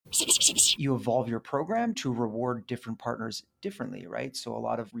You evolve your program to reward different partners differently, right? So a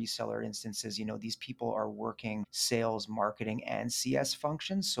lot of reseller instances, these people are working sales, marketing, and CS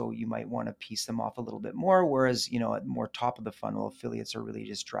functions. So you might want to piece them off a little bit more. Whereas, at more top of the funnel, affiliates are really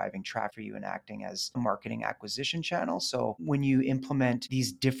just driving traffic for you and acting as a marketing acquisition channel. So when you implement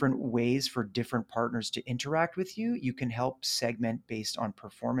these different ways for different partners to interact with you, you can help segment based on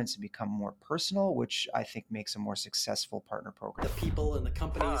performance and become more personal, which I think makes a more successful partner program. The people and the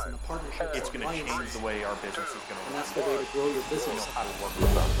companies and the partnerships. It's going to change the way our business is going to And that's the way to grow your business. How to work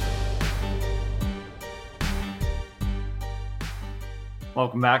with them.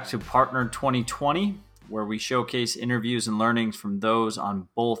 Welcome back to Partner 2020, where we showcase interviews and learnings from those on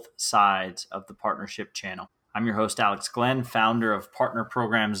both sides of the partnership channel. I'm your host, Alex Glenn, founder of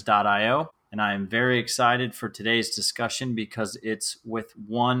partnerprograms.io, and I am very excited for today's discussion because it's with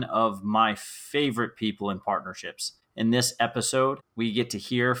one of my favorite people in partnerships. In this episode, we get to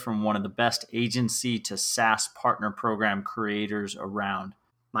hear from one of the best agency to SaaS partner program creators around.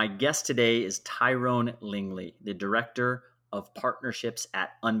 My guest today is Tyrone Lingley, the director of partnerships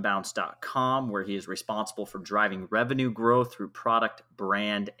at Unbounce.com, where he is responsible for driving revenue growth through product,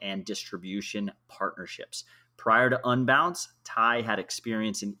 brand, and distribution partnerships. Prior to Unbounce, Ty had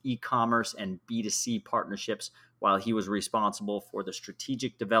experience in e-commerce and B2C partnerships, while he was responsible for the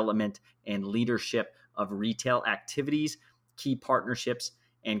strategic development and leadership of retail activities, key partnerships,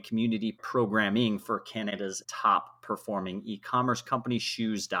 and community programming for Canada's top performing e-commerce company,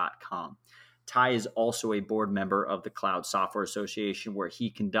 Shoes.com. Ty is also a board member of the Cloud Software Association, where he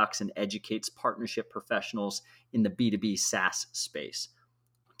conducts and educates partnership professionals in the B2B SaaS space.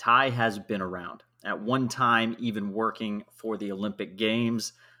 Ty has been around, at one time even working for the Olympic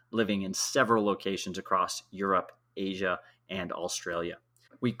Games, living in several locations across Europe, Asia, and Australia.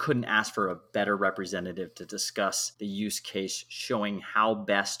 We couldn't ask for a better representative to discuss the use case showing how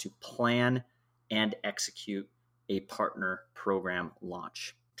best to plan and execute a partner program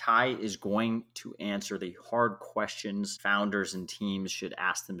launch. Ty is going to answer the hard questions founders and teams should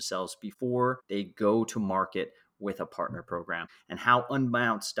ask themselves before they go to market with a partner program, and how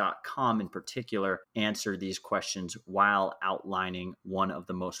Unbounce.com in particular answered these questions while outlining one of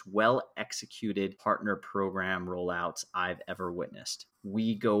the most well-executed partner program rollouts I've ever witnessed.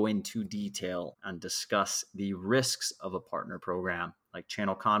 We go into detail and discuss the risks of a partner program, like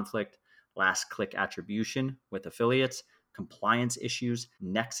channel conflict, last click attribution with affiliates, compliance issues,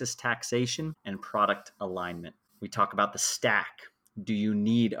 nexus taxation, and product alignment. We talk about the stack. Do you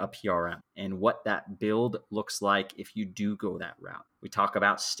need a PRM? And what that build looks like if you do go that route. We talk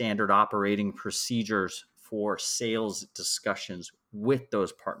about standard operating procedures for sales discussions with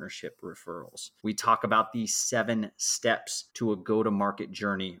those partnership referrals. We talk about the 7 steps to a go-to-market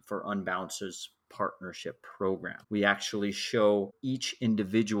journey for Unbounce's partnership program. We actually show each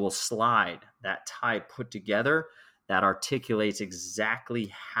individual slide that Ty put together that articulates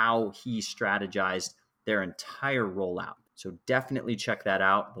exactly how he strategized their entire rollout. So definitely check that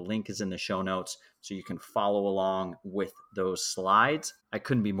out. The link is in the show notes so you can follow along with those slides. I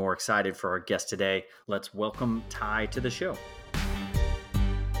couldn't be more excited for our guest today. Let's welcome Ty to the show.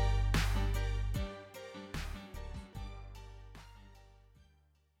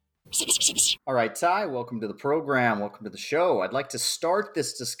 All right, Ty, welcome to the program. Welcome to the show. I'd like to start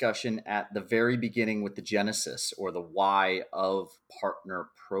this discussion at the very beginning with the genesis or the why of partner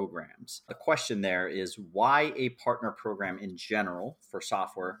programs. The question there is why a partner program in general for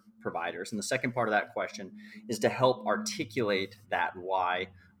software providers? And the second part of that question is to help articulate that why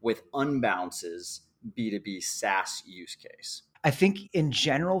with Unbounce's B2B SaaS use case. I think in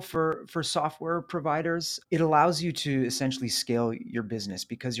general for software providers, it allows you to essentially scale your business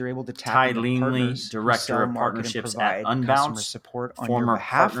because you're able to tap into partners, director of partnerships at customer Unbounce, support on former your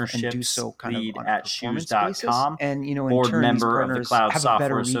behalf, and do partnerships so kind of lead on a at performance basis. Shoes.com, And in board turn, these member of the partners Cloud have a better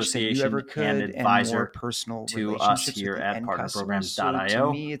Software reach than you Association, ever could, and advisor more personal to us relationships here with the at end customers. partnerprograms.io, So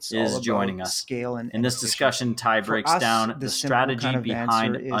to me, it's is all joining about us. scale and In this discussion, Ty breaks down the strategy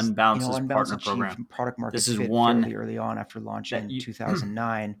behind Unbounce's partner program. Product market This is fit one fairly early on after launching in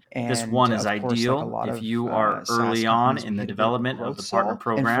 2009. And this one is ideal if you are early on in the development of the partner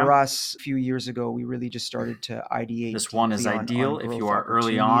program. And for us, a few years ago, we really just started to ideate. This one is ideal if you are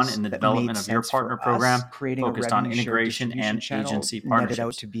early on in the development of your partner program, focused on integration and agency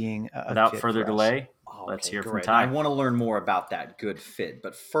partnerships. To being Without further delay, let's hear from Ty. I want to learn more about that good fit.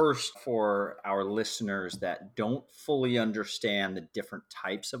 But first, for our listeners that don't fully understand the different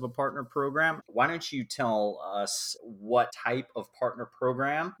types of a partner program, why don't you tell us what type of partner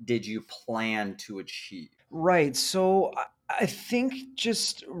program did you plan to achieve? Right. So I think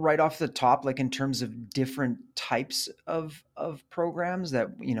just right off the top, like in terms of different types of programs that,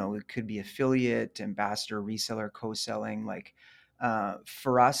 it could be affiliate, ambassador, reseller, co-selling. Like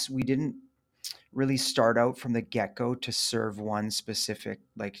for us, we didn't really start out from the get-go to serve one specific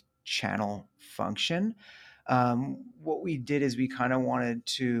like channel function. What we did is we kind of wanted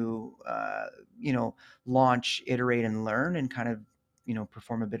to, launch, iterate, and learn, and kind of,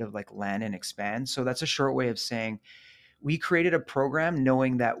 perform a bit of like land and expand. So that's a short way of saying we created a program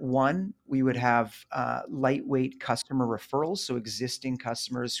knowing that one, we would have lightweight customer referrals. So existing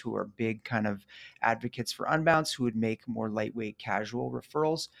customers who are big kind of advocates for unbounce who would make more lightweight casual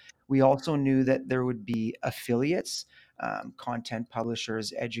referrals. We also knew that there would be affiliates, content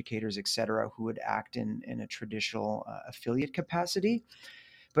publishers, educators, et cetera, who would act in a traditional affiliate capacity.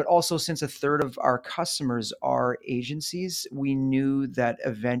 But also, since a third of our customers are agencies, we knew that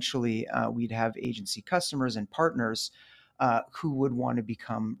eventually we'd have agency customers and partners who would want to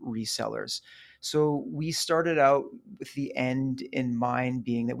become resellers. So we started out with the end in mind,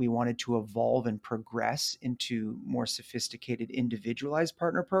 being that we wanted to evolve and progress into more sophisticated individualized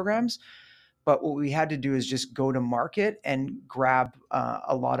partner programs. But what we had to do is just go to market and grab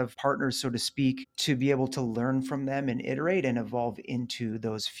a lot of partners, so to speak, to be able to learn from them and iterate and evolve into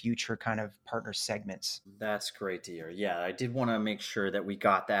those future kind of partner segments. That's great to hear. Yeah, I did want to make sure that we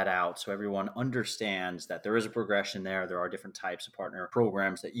got that out so everyone understands that there is a progression there. There are different types of partner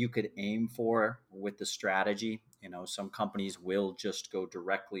programs that you could aim for with the strategy. Some companies will just go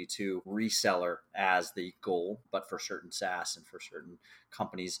directly to reseller as the goal, but for certain SaaS and for certain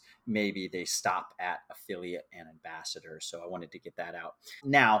companies, maybe they stop at affiliate and ambassador. So I wanted to get that out.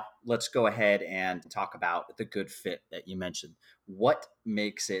 Now, let's go ahead and talk about the good fit that you mentioned. What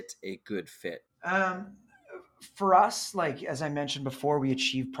makes it a good fit? For us, like as I mentioned before, we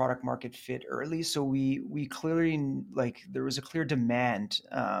achieved product market fit early, so we clearly, like, there was a clear demand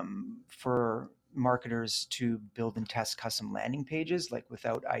for marketers to build and test custom landing pages like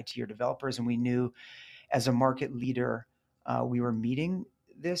without IT or developers, and we knew as a market leader we were meeting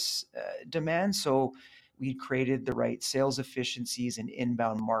this demand. So we created the right sales efficiencies and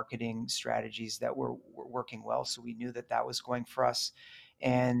inbound marketing strategies that were working well. So we knew that that was going for us,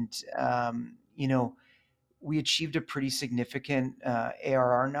 and we achieved a pretty significant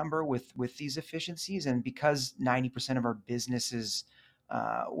ARR number with these efficiencies. And because 90% of our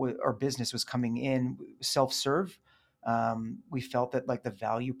our business was coming in self-serve, we felt that like the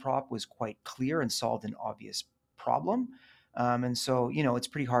value prop was quite clear and solved an obvious problem. And so, it's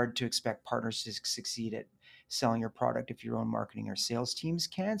pretty hard to expect partners to succeed at selling your product if your own marketing or sales teams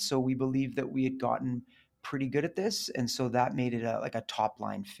can't. So we believe that we had gotten pretty good at this, and so that made it like a top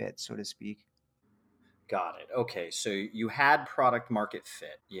line fit, so to speak. Got it. Okay. So you had product market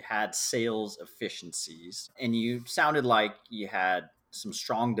fit, you had sales efficiencies, and you sounded like you had some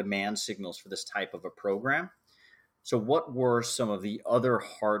strong demand signals for this type of a program. So, what were some of the other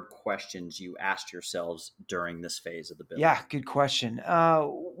hard questions you asked yourselves during this phase of the build? Yeah, good question.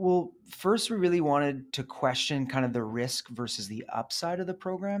 Well, first, we really wanted to question kind of the risk versus the upside of the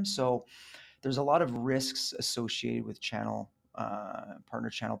program. So, there's a lot of risks associated with partner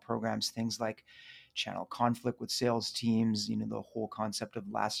channel programs, things like channel conflict with sales teams, the whole concept of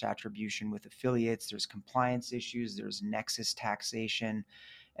last attribution with affiliates. There's compliance issues, there's nexus taxation,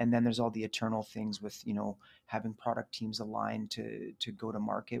 and then there's all the eternal things with, having product teams aligned to go to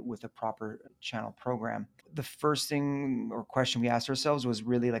market with a proper channel program. The first thing or question we asked ourselves was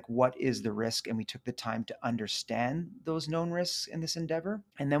really like, what is the risk? And we took the time to understand those known risks in this endeavor.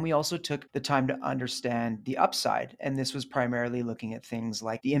 And then we also took the time to understand the upside. And this was primarily looking at things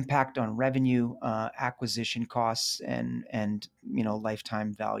like the impact on revenue, acquisition costs, and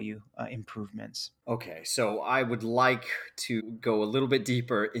lifetime value improvements. Okay, so I would like to go a little bit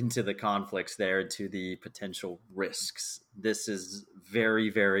deeper into the conflicts there, to the potential risks. This is very,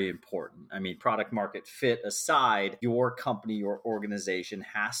 very important. I mean, product market fit aside, your company, your organization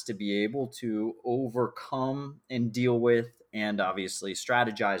has to be able to overcome and deal with and obviously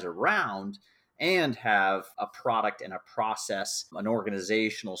strategize around and have a product and a process, an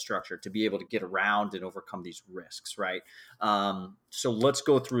organizational structure to be able to get around and overcome these risks, right? So let's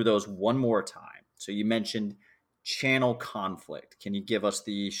go through those one more time. So you mentioned channel conflict. Can you give us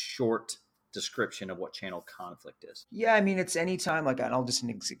the short description of what channel conflict is? Yeah, I mean, it's anytime, like, and I'll just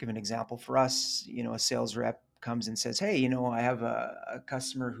give an example for us. A sales rep comes and says, "Hey, I have a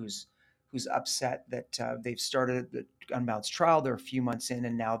customer who's upset that they've started the Unbounce trial. They're a few months in,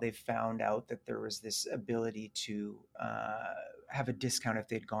 and now they've found out that there was this ability to have a discount if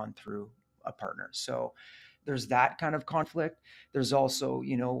they'd gone through a partner. So there's that kind of conflict. There's also,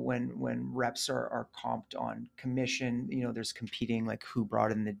 when reps are comped on commission, there's competing, like who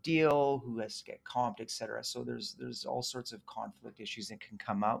brought in the deal, who has to get comped, etc. So there's all sorts of conflict issues that can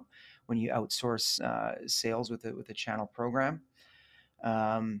come out when you outsource sales with a channel program.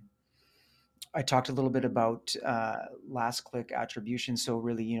 I talked a little bit about last click attribution. So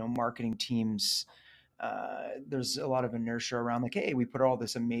really, marketing teams, there's a lot of inertia around like, hey, we put all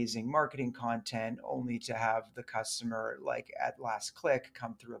this amazing marketing content only to have the customer like at last click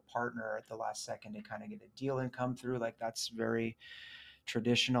come through a partner at the last second to kind of get a deal and come through. Like that's very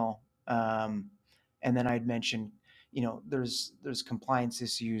traditional. And then I'd mentioned, there's compliance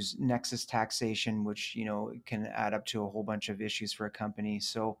issues, nexus taxation, which, can add up to a whole bunch of issues for a company.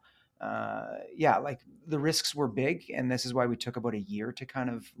 So yeah, like the risks were big, and this is why we took about a year to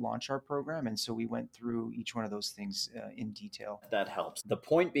kind of launch our program. And so we went through each one of those things in detail. That helps. The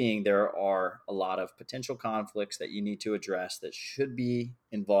point being, there are a lot of potential conflicts that you need to address that should be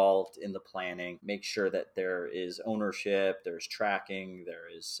involved in the planning. Make sure that there is ownership, there's tracking,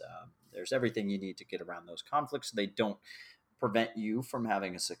 there's everything you need to get around those conflicts so they don't prevent you from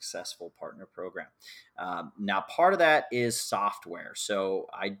having a successful partner program. Now, part of that is software. So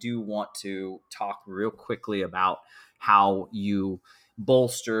I do want to talk real quickly about how you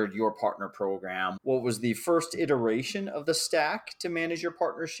bolstered your partner program. What was the first iteration of the stack to manage your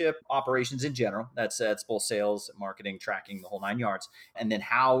partnership operations in general? That's both sales, marketing, tracking, the whole 9 yards. And then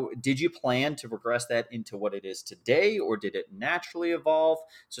how did you plan to progress that into what it is today, or did it naturally evolve?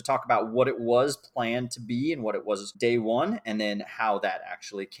 So talk about what it was planned to be and what it was day one, and then how that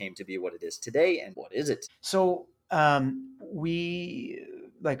actually came to be what it is today and what is it? So we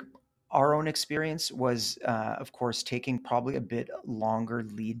like our own experience was, of course, taking probably a bit longer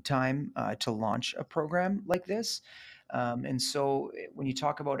lead time to launch a program like this. And so when you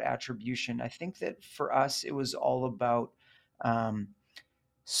talk about attribution, I think that for us, it was all about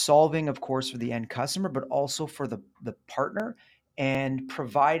solving, of course, for the end customer, but also for the partner, and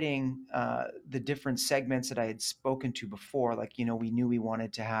providing the different segments that I had spoken to before. Like, we knew we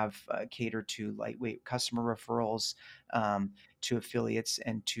wanted to have cater to lightweight customer referrals, to affiliates,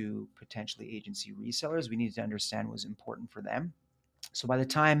 and to potentially agency resellers. We needed to understand what was important for them. So by the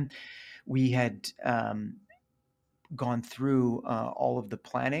time we had gone through all of the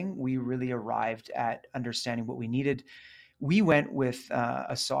planning, we really arrived at understanding what we needed. We went with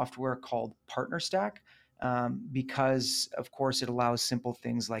a software called PartnerStack, because, of course, it allows simple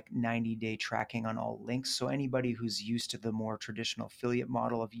things like 90-day tracking on all links. So anybody who's used to the more traditional affiliate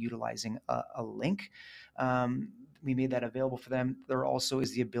model of utilizing a link, we made that available for them. There also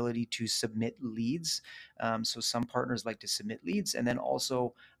is the ability to submit leads. So some partners like to submit leads. And then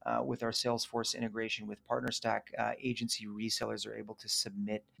also with our Salesforce integration with PartnerStack, agency resellers are able to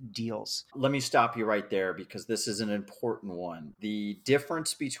submit deals. Let me stop you right there because this is an important one. The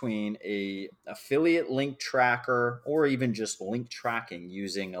difference between a affiliate link tracker or even just link tracking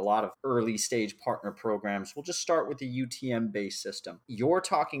using a lot of early stage partner programs. We'll just start with the UTM based system. You're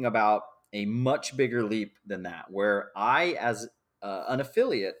talking about a much bigger leap than that, where I, as an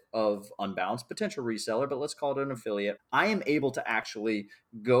affiliate of Unbounce, potential reseller, but let's call it an affiliate, I am able to actually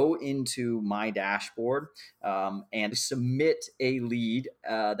go into my dashboard and submit a lead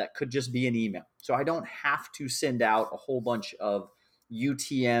that could just be an email. So I don't have to send out a whole bunch of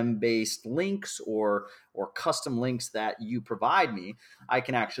UTM based links or custom links that you provide me. I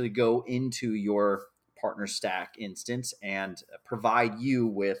can actually go into your PartnerStack instance and provide you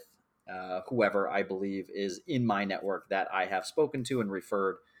with whoever I believe is in my network that I have spoken to and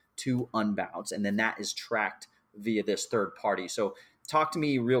referred to Unbounce. And then that is tracked via this third party. So talk to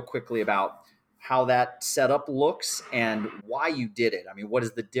me real quickly about how that setup looks and why you did it. I mean, what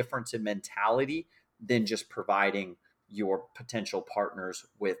is the difference in mentality than just providing your potential partners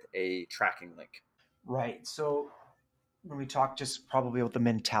with a tracking link? Right. So when we talk just probably about the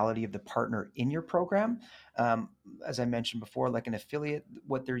mentality of the partner in your program, as I mentioned before, like an affiliate,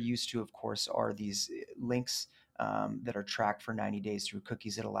 what they're used to, of course, are these links that are tracked for 90 days through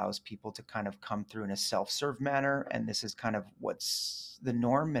cookies. That allows people to kind of come through in a self-serve manner. And this is kind of what's the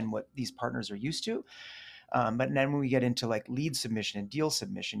norm and what these partners are used to. But then when we get into like lead submission and deal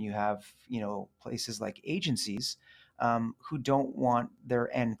submission, you have, places like agencies who don't want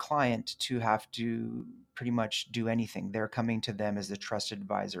their end client to have to pretty much do anything. They're coming to them as the trusted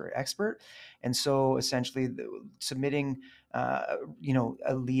advisor or expert. And so essentially submitting, a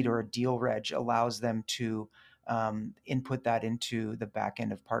lead or a deal reg allows them to input that into the back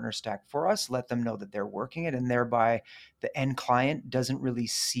end of PartnerStack for us, let them know that they're working it, and thereby the end client doesn't really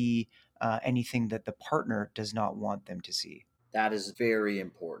see anything that the partner does not want them to see. That is very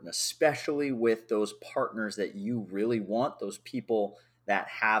important, especially with those partners that you really want, those people that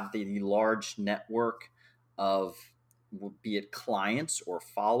have the large network of, be it clients or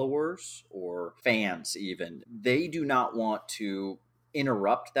followers or fans, even. They do not want to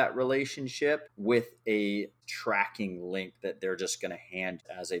interrupt that relationship with a tracking link that they're just going to hand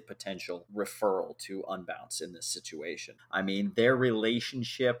as a potential referral to Unbounce in this situation. I mean, their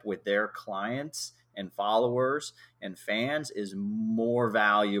relationship with their clients and followers and fans is more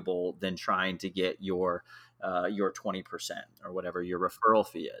valuable than trying to get your 20% or whatever your referral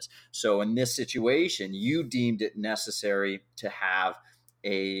fee is. So in this situation, you deemed it necessary to have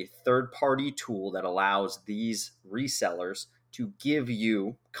a third party tool that allows these resellers to give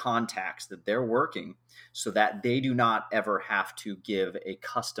you contacts that they're working so that they do not ever have to give a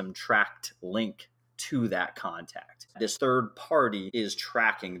custom tracked link to that contact. This third party is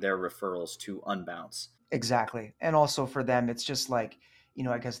tracking their referrals to Unbounce. Exactly. And also for them, it's just like,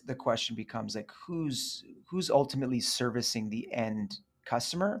 I guess the question becomes like who's ultimately servicing the end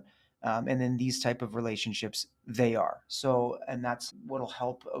customer, and then these type of relationships they are. So, and that's what'll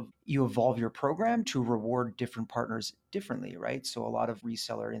help you evolve your program to reward different partners differently, right? So a lot of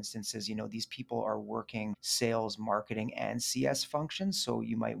reseller instances, these people are working sales, marketing, and CS functions. So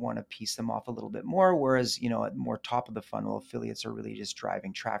you might want to piece them off a little bit more. Whereas, at more top of the funnel, affiliates are really just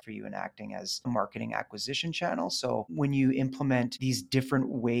driving traffic for you and acting as a marketing acquisition channel. So when you implement these different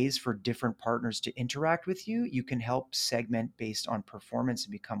ways for different partners to interact with you, you can help segment based on performance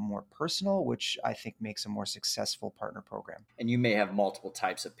and become more personal, which I think makes a more successful partner program. And you may have multiple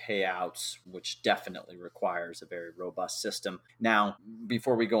types of payouts, which definitely requires a very robust system. Now,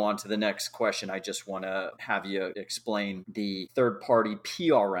 before we go on to the next question, I just want to have you explain the third-party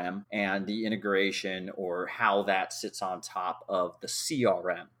PRM and the integration, or how that sits on top of the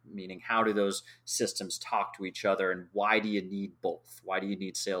CRM, meaning how do those systems talk to each other, and why do you need both? Why do you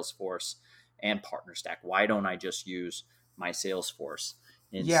need Salesforce and PartnerStack? Why don't I just use my Salesforce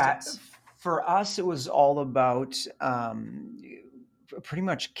instance? Yeah, for us, it was all about pretty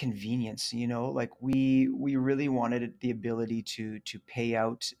much convenience. Like we really wanted the ability to pay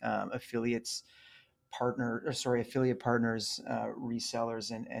out affiliate partners,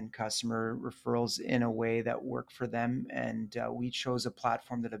 resellers, and customer referrals in a way that worked for them, and we chose a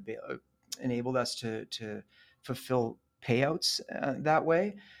platform that enabled us to fulfill payouts that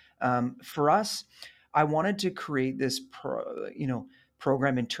way. For us, I wanted to create this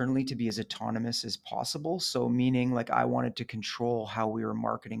program internally to be as autonomous as possible. So meaning like I wanted to control how we were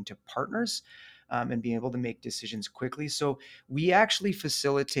marketing to partners, and being able to make decisions quickly. So we actually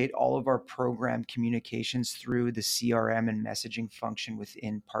facilitate all of our program communications through the CRM and messaging function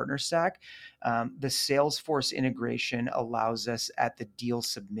within PartnerStack. The Salesforce integration allows us at the deal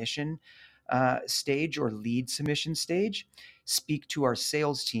submission stage or lead submission stage, speak to our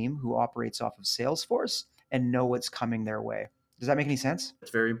sales team who operates off of Salesforce and know what's coming their way. Does that make any sense? It's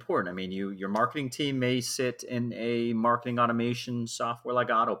very important. I mean, your marketing team may sit in a marketing automation software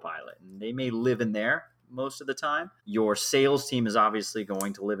like Autopilot, and they may live in there most of the time. Your sales team is obviously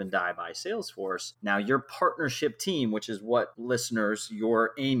going to live and die by Salesforce. Now, your partnership team, which is what listeners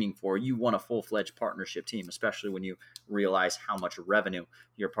you're aiming for, you want a full-fledged partnership team, especially when you realize how much revenue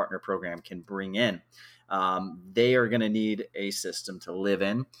your partner program can bring in. They are going to need a system to live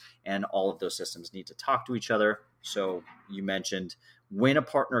in, and all of those systems need to talk to each other. So you mentioned when a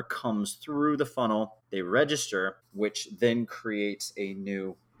partner comes through the funnel, they register, which then creates a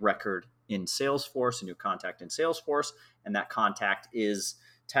new record in Salesforce, a new contact in Salesforce, and that contact is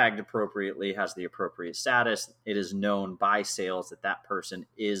tagged appropriately, has the appropriate status. It is known by sales that that person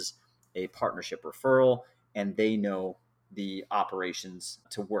is a partnership referral, and they know the operations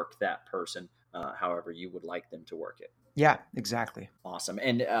to work that person however you would like them to work it. Yeah, exactly. Awesome.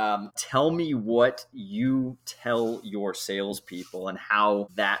 And tell me what you tell your salespeople and how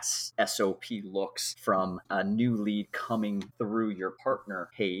that SOP looks from a new lead coming through your partner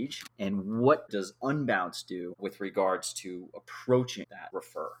page. And what does Unbounce do with regards to approaching that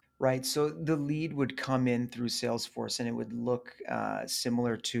refer? Right. So the lead would come in through Salesforce and it would look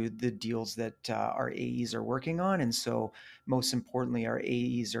similar to the deals that our AEs are working on. And so, most importantly, our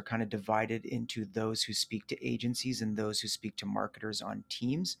AEs are kind of divided into those who speak to agencies and those who speak to marketers on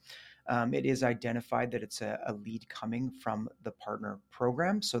teams. It is identified that it's a lead coming from the partner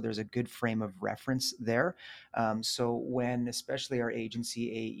program. So there's a good frame of reference there. So when especially our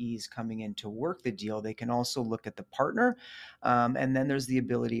agency AEs coming in to work the deal, they can also look at the partner. And then there's the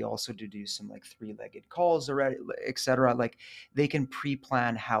ability also to do some like three-legged calls, or et cetera. Like they can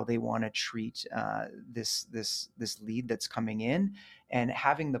pre-plan how they want to treat this lead that's coming in, and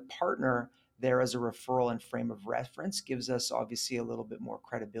having the partner there as a referral and frame of reference gives us obviously a little bit more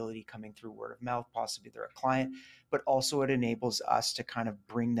credibility coming through word of mouth. Possibly they're a client, but also it enables us to kind of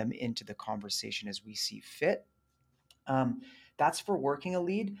bring them into the conversation as we see fit. That's for working a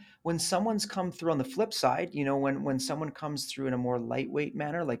lead. When someone's come through on the flip side, when someone comes through in a more lightweight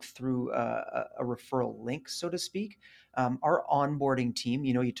manner, like through a referral link, so to speak, our onboarding team,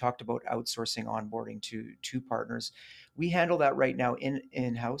 you talked about outsourcing onboarding to partners. We handle that right now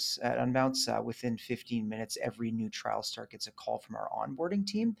in-house at Unbounce. Within 15 minutes, every new trial start gets a call from our onboarding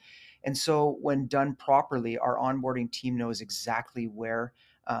team. And so when done properly, our onboarding team knows exactly where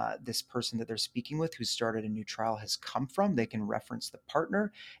this person that they're speaking with who started a new trial has come from. They can reference the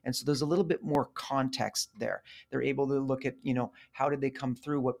partner. And so there's a little bit more context there. They're able to look at, how did they come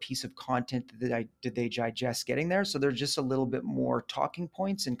through? What piece of content did they digest getting there? So there's just a little bit more talking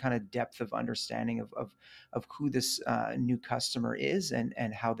points and kind of depth of understanding of who this new customer is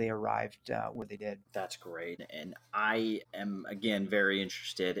and how they arrived where they did. That's great. And I am, again, very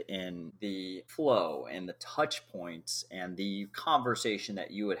interested in the flow and the touch points and the conversation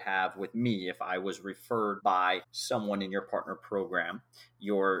that you would have with me if I was referred by someone in your partner program.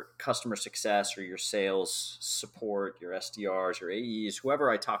 Your customer success or your sales support, your SDRs, your AEs,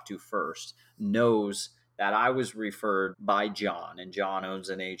 whoever I talk to first knows that I was referred by John, and John owns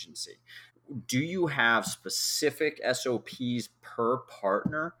an agency. Do you have specific SOPs per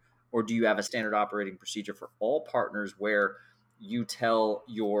partner, or do you have a standard operating procedure for all partners where you tell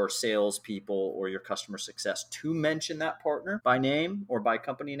your salespeople or your customer success to mention that partner by name or by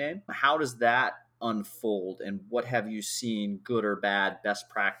company name? How does that unfold, and what have you seen, good or bad, best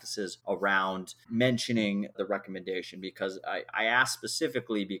practices around mentioning the recommendation? Because I ask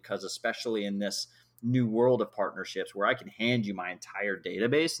specifically because, especially in this new world of partnerships where I can hand you my entire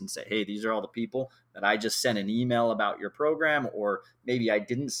database and say, hey, these are all the people that I just sent an email about your program, or maybe I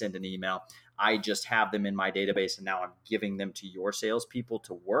didn't send an email. I just have them in my database and now I'm giving them to your salespeople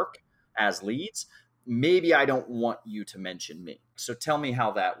to work as leads. Maybe I don't want you to mention me. So tell me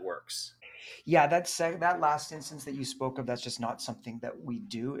how that works. Yeah, that last instance that you spoke of, that's just not something that we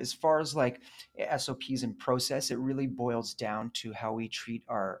do. As far as like SOPs and process, it really boils down to how we treat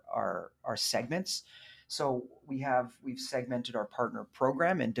our segments. So we've segmented our partner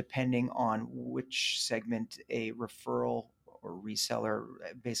program, and depending on which segment a referral or reseller,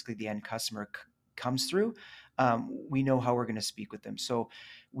 basically the end customer, comes through, we know how we're going to speak with them. So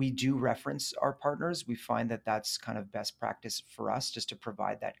we do reference our partners. We find that that's kind of best practice for us, just to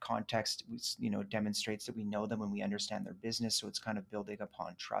provide that context, which, demonstrates that we know them and we understand their business. So it's kind of building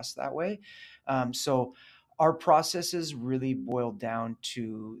upon trust that way. So our processes really boil down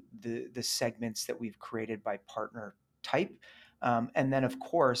to the segments that we've created by partner type. And then, of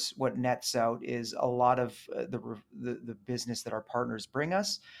course, what nets out is a lot of the business that our partners bring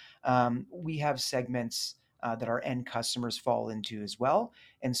us. We have segments that our end customers fall into as well.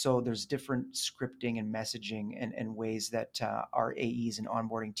 And so there's different scripting and messaging and ways that our AEs and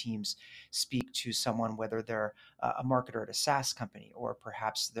onboarding teams speak to someone, whether they're a marketer at a SaaS company, or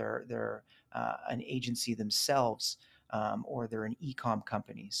perhaps they're an agency themselves, or they're an e-com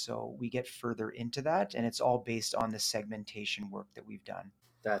company. So we get further into that, and it's all based on the segmentation work that we've done.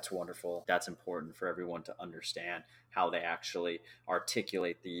 That's wonderful. That's important for everyone to understand how they actually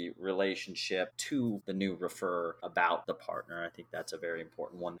articulate the relationship to the new referrer about the partner. I think that's a very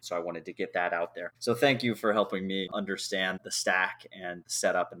important one. So I wanted to get that out there. So thank you for helping me understand the stack and the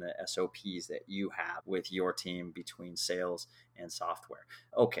setup and the SOPs that you have with your team between sales and software.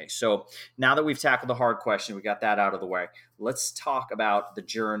 Okay, so now that we've tackled the hard question, we got that out of the way. Let's talk about the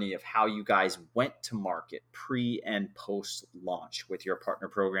journey of how you guys went to market pre and post launch with your partner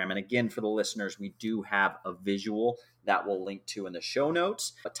program. And again, for the listeners, we do have a visual that we'll link to in the show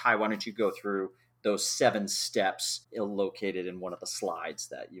notes. But Ty, why don't you go through those 7 steps located in one of the slides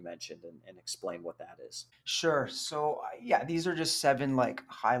that you mentioned and explain what that is? Sure. So yeah, these are just 7 like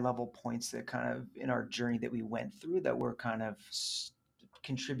high level points that kind of in our journey that we went through that were kind of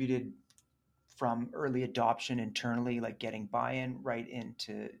contributed from early adoption internally, like getting buy-in right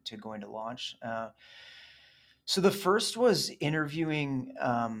into going to launch. So the first was interviewing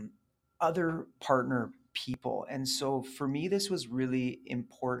other partner people. And so for me, this was really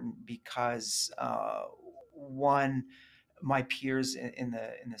important because one, my peers in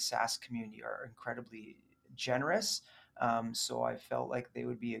the SaaS community are incredibly generous. So I felt like they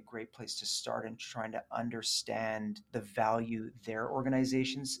would be a great place to start in trying to understand the value their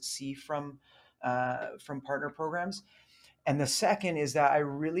organizations see from partner programs. And the second is that I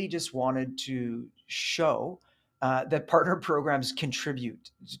really just wanted to show that partner programs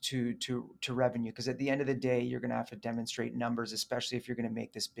contribute to revenue, because at the end of the day, you're going to have to demonstrate numbers, especially if you're going to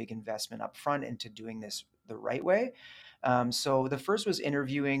make this big investment up front into doing this the right way. So the first was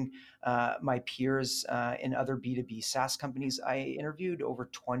interviewing my peers in other B2B SaaS companies. I interviewed over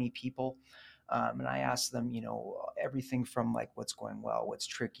 20 people. And I asked them, everything from like what's going well, what's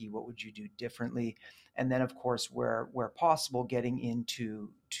tricky, what would you do differently, and then of course where possible, getting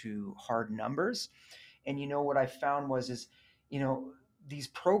into hard numbers. And what I found is these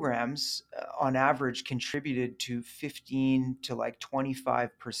programs on average contributed to 15 to like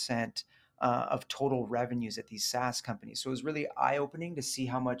 25% of total revenues at these SaaS companies. So it was really eye-opening to see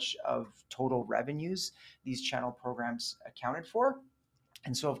how much of total revenues these channel programs accounted for.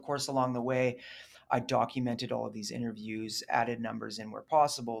 And so, of course, along the way, I documented all of these interviews, added numbers in where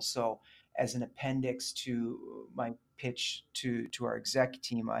possible. So as an appendix to my pitch to our exec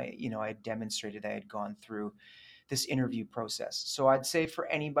team, I demonstrated I had gone through this interview process. So I'd say for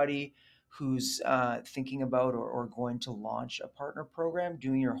anybody who's thinking about or going to launch a partner program,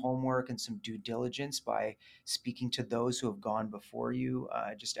 doing your homework and some due diligence by speaking to those who have gone before you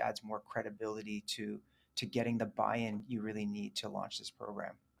just adds more credibility to getting the buy-in you really need to launch this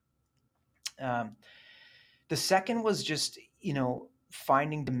program. The second was just,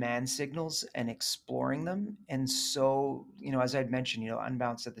 finding demand signals and exploring them. And so, as I'd mentioned,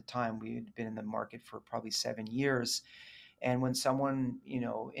 Unbounce at the time, we had been in the market for probably 7 years. And when someone,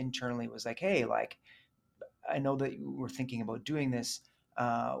 internally was like, hey, like, I know that you were thinking about doing this.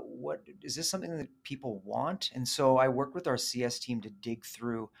 What is this something that people want? And so I worked with our CS team to dig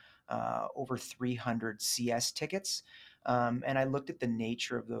through over 300 CS tickets. And I looked at the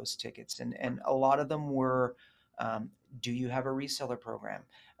nature of those tickets, and a lot of them were, do you have a reseller program?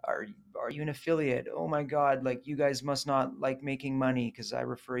 Are you an affiliate? Oh my God, like you guys must not like making money because I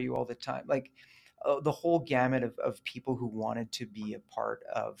refer you all the time. Like the whole gamut of people who wanted to be a part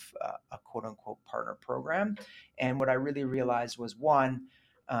of a quote unquote partner program. And what I really realized was one,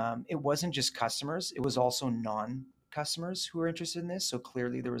 it wasn't just customers, it was also non-customers who were interested in this. So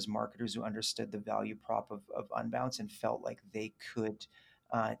clearly there was marketers who understood the value prop of Unbounce and felt like they could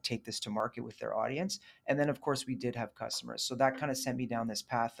take this to market with their audience. And then, of course, we did have customers. So that kind of sent me down this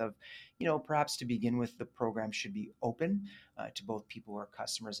path of, perhaps to begin with, the program should be open to both people who are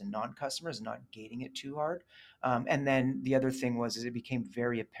customers and non-customers, not gating it too hard. And then the other thing is it became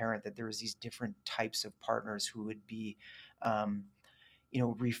very apparent that there was these different types of partners who would be,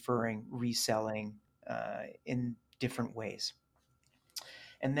 referring, reselling in different ways.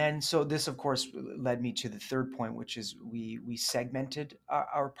 And then, so this, of course, led me to the third point, which is we segmented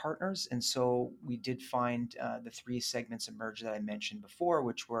our partners. And so we did find the 3 segments emerge that I mentioned before,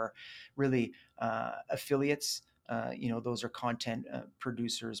 which were really affiliates. Those are content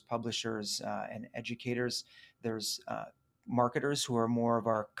producers, publishers, and educators. There's marketers who are more of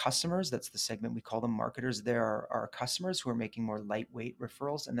our customers. That's the segment we call them marketers. There are our customers who are making more lightweight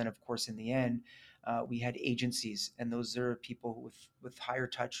referrals. And then, of course, in the end, we had agencies, and those are people with higher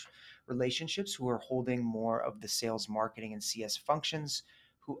touch relationships who are holding more of the sales, marketing, and CS functions,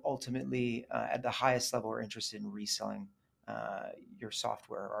 who ultimately, at the highest level, are interested in reselling your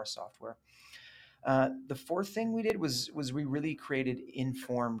software or our software. The fourth thing we did was we really created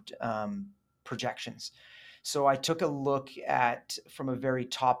informed projections. So I took a look at, from a very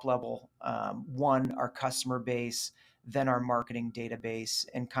top level, one, our customer base, then our marketing database,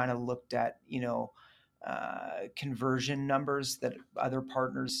 and kind of looked at, conversion numbers that other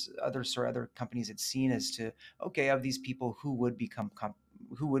companies had seen as to, okay, of these people, who would become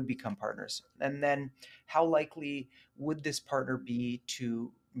partners, and then how likely would this partner be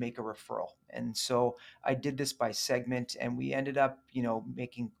to make a referral. And so I did this by segment, and we ended up,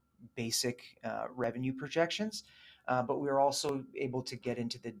 making basic revenue projections. But we were also able to get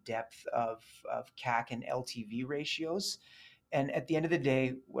into the depth of CAC and LTV ratios. And at the end of the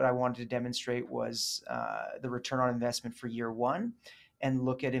day, what I wanted to demonstrate was the return on investment for year one, and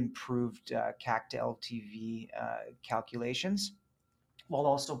look at improved CAC to LTV calculations, while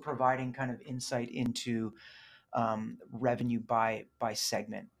also providing kind of insight into revenue by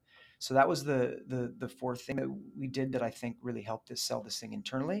segment. So that was the fourth thing that we did that I think really helped us sell this thing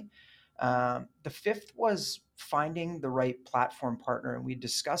internally. The fifth was finding the right platform partner, and we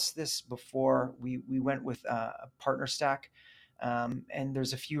discussed this before. We went with a partner stack, and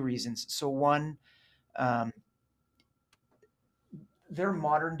there's a few reasons. So one, their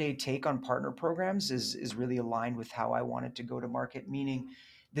modern day take on partner programs is really aligned with how I wanted to go to market, meaning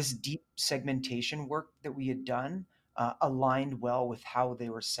this deep segmentation work that we had done aligned well with how they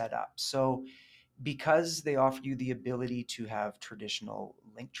were set up. So because they offer you the ability to have traditional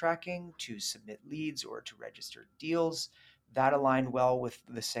link tracking, to submit leads, or to register deals. That aligned well with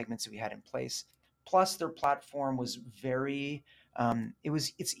the segments that we had in place. Plus, their platform was very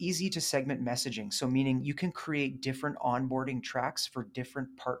it's easy to segment messaging. So meaning you can create different onboarding tracks for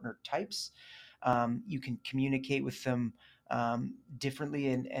different partner types. You can communicate with them differently,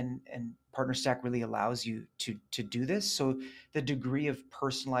 and PartnerStack really allows you to do this. So the degree of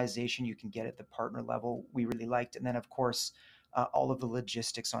personalization you can get at the partner level, we really liked. And then of course, all of the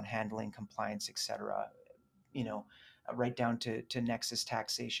logistics on handling compliance, etc. You know, right down to Nexus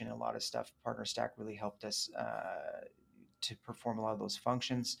taxation, a lot of stuff. PartnerStack really helped us to perform a lot of those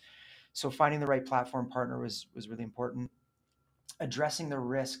functions. So finding the right platform partner was really important. Addressing the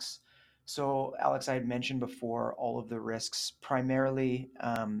risks. So, Alex, I had mentioned before all of the risks, primarily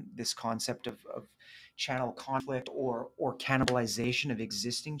this concept of channel conflict or cannibalization of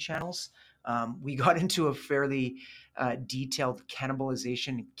existing channels. We got into a fairly detailed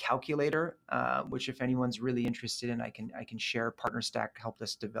cannibalization calculator, which, if anyone's really interested in, I can share. PartnerStack helped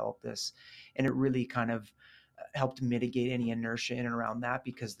us develop this, and it really kind of helped mitigate any inertia in and around that,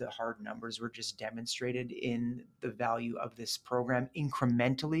 because the hard numbers were just demonstrated in the value of this program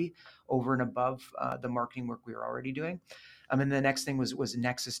incrementally over and above the marketing work we were already doing. And the next thing was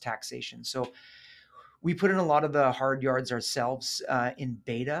Nexus taxation. So we put in a lot of the hard yards ourselves in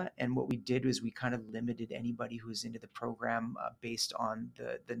beta, and what we did was we kind of limited anybody who was into the program based on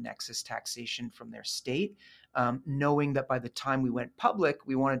the Nexus taxation from their state, knowing that by the time we went public,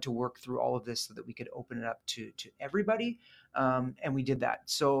 we wanted to work through all of this so that we could open it up to everybody, and we did that.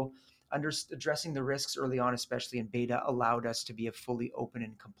 So addressing the risks early on, especially in beta, allowed us to be a fully open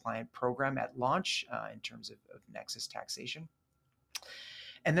and compliant program at launch in terms of Nexus taxation.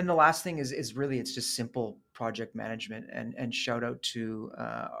 And then the last thing is really, it's just simple project management, and shout out to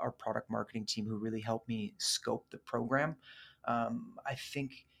our product marketing team who really helped me scope the program. I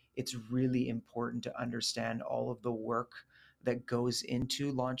think it's really important to understand all of the work that goes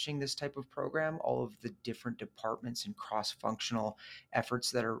into launching this type of program, all of the different departments and cross-functional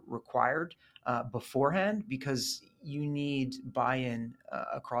efforts that are required beforehand, because you need buy-in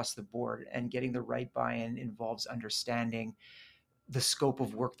across the board, and getting the right buy-in involves understanding the scope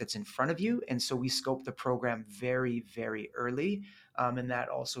of work that's in front of you. And so we scoped the program very, very early. And that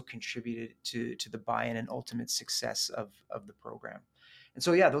also contributed to the buy-in and ultimate success of the program. And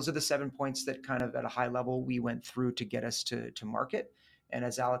so, yeah, those are the 7 points that kind of at a high level we went through to get us to market. And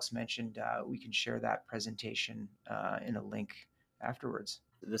as Alex mentioned, we can share that presentation in a link afterwards.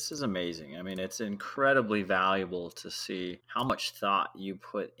 This is amazing. I mean, it's incredibly valuable to see how much thought you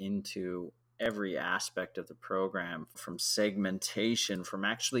put into every aspect of the program, from segmentation, from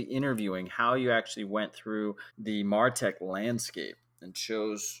actually interviewing, how you actually went through the MarTech landscape and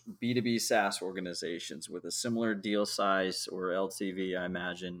chose B2B SaaS organizations with a similar deal size or LTV, I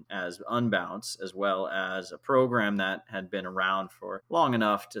imagine, as Unbounce, as well as a program that had been around for long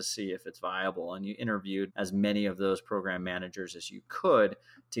enough to see if it's viable. And you interviewed as many of those program managers as you could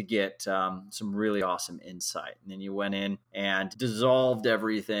to get some really awesome insight. And then you went in and dissolved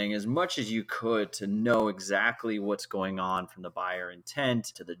everything as much as you could to know exactly what's going on, from the buyer intent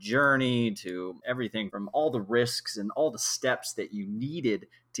to the journey to everything, from all the risks and all the steps that you needed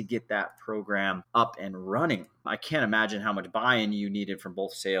to get that program up and running. I can't imagine how much buy-in you needed from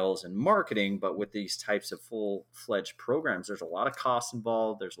both sales and marketing, but with these types of full-fledged programs, there's a lot of costs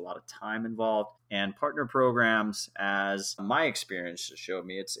involved, there's a lot of time involved, and partner programs, as my experience showed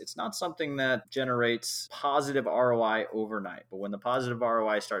me, it's not something that generates positive ROI overnight, but when the positive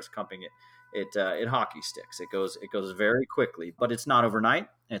ROI starts coming, it hockey sticks. It goes very quickly, but it's not overnight.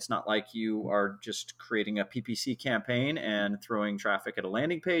 It's not like you are just creating a PPC campaign and throwing traffic at a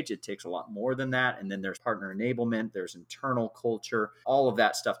landing page. It takes a lot more than that. And then there's partner enablement, there's internal culture, all of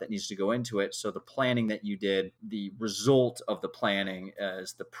that stuff that needs to go into it. So the planning that you did, the result of the planning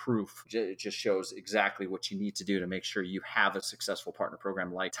is the proof. It just shows exactly what you need to do to make sure you have a successful partner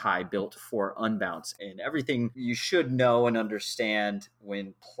program like Ty built for Unbounce, and everything you should know and understand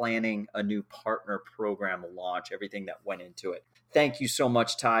when planning a new partner program launch, everything that went into it. Thank you so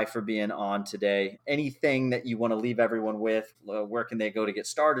much, Ty, for being on today. Anything that you want to leave everyone with? Where can they go to get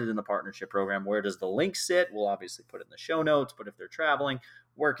started in the partnership program? Where does the link sit? We'll obviously put it in the show notes, but if they're traveling,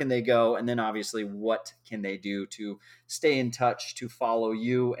 where can they go? And then obviously, what can they do to stay in touch, to follow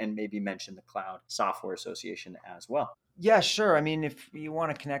you, and maybe mention the Cloud Software Association as well? Yeah, sure. I mean, if you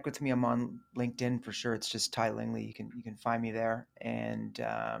want to connect with me, I'm on LinkedIn for sure. It's just Ty Lingley. You can find me there. And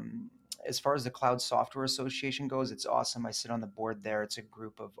as far as the Cloud Software Association goes, it's awesome. I sit on the board there. It's a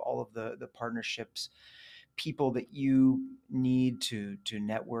group of all of the partnerships people that you need to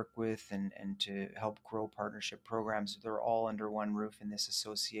network with and to help grow partnership programs, they're all under one roof in this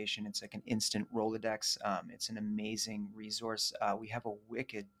association. It's like an instant Rolodex. It's an amazing resource. We have a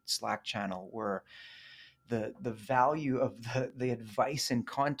wicked Slack channel where the value of the advice and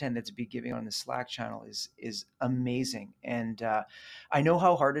content that's be giving on the Slack channel is amazing. And I know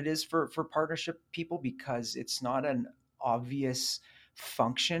how hard it is for partnership people, because it's not an obvious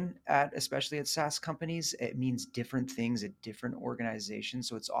function especially at SaaS companies. It means different things at different organizations.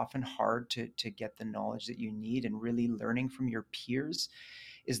 So it's often hard to get the knowledge that you need, and really learning from your peers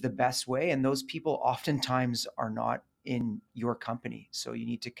is the best way. And those people oftentimes are not in your company. So you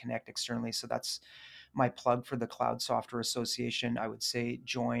need to connect externally. So that's my plug for the Cloud Software Association. I would say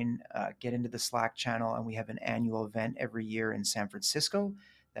join, get into the Slack channel, and we have an annual event every year in San Francisco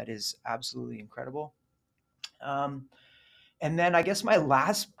that is absolutely incredible. And then I guess my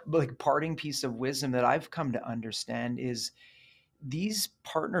last parting piece of wisdom that I've come to understand is these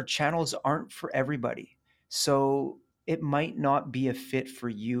partner channels aren't for everybody. So it might not be a fit for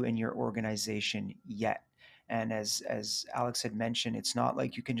you and your organization yet. And as Alex had mentioned, it's not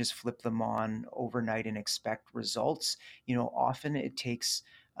like you can just flip them on overnight and expect results. Often it takes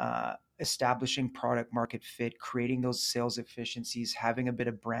establishing product market fit, creating those sales efficiencies, having a bit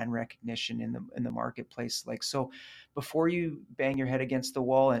of brand recognition in the marketplace. So before you bang your head against the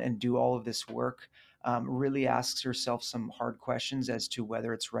wall and do all of this work, really ask yourself some hard questions as to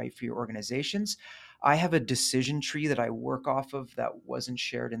whether it's right for your organizations. I have a decision tree that I work off of that wasn't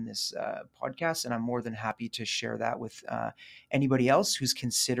shared in this podcast, and I'm more than happy to share that with anybody else who's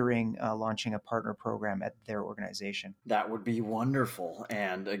considering launching a partner program at their organization. That would be wonderful.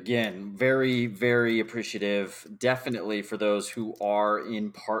 And again, very, very appreciative. Definitely for those who are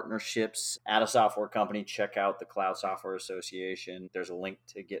in partnerships at a software company, check out the Cloud Software Association. There's a link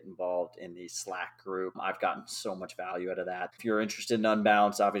to get involved in the Slack group. I've gotten so much value out of that. If you're interested in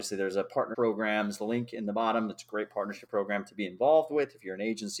Unbounce, obviously there's a partner programs, the link in the bottom. It's a great partnership program to be involved with if you're an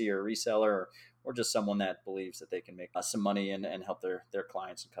agency or a reseller, or just someone that believes that they can make some money and help their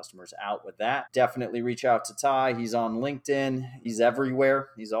clients and customers out with that. Definitely reach out to Ty. He's on LinkedIn. He's everywhere.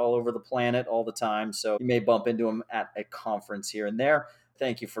 He's all over the planet all the time. So you may bump into him at a conference here and there.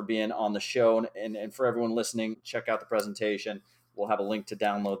 Thank you for being on the show. And for everyone listening, check out the presentation. We'll have a link to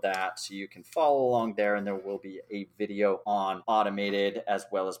download that so you can follow along there, and there will be a video on Automated as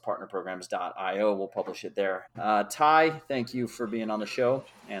well as partnerprograms.io. We'll publish it there. Ty, thank you for being on the show,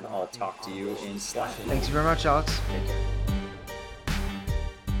 and I'll talk to you in Slack. Thanks very much, Alex. Take care.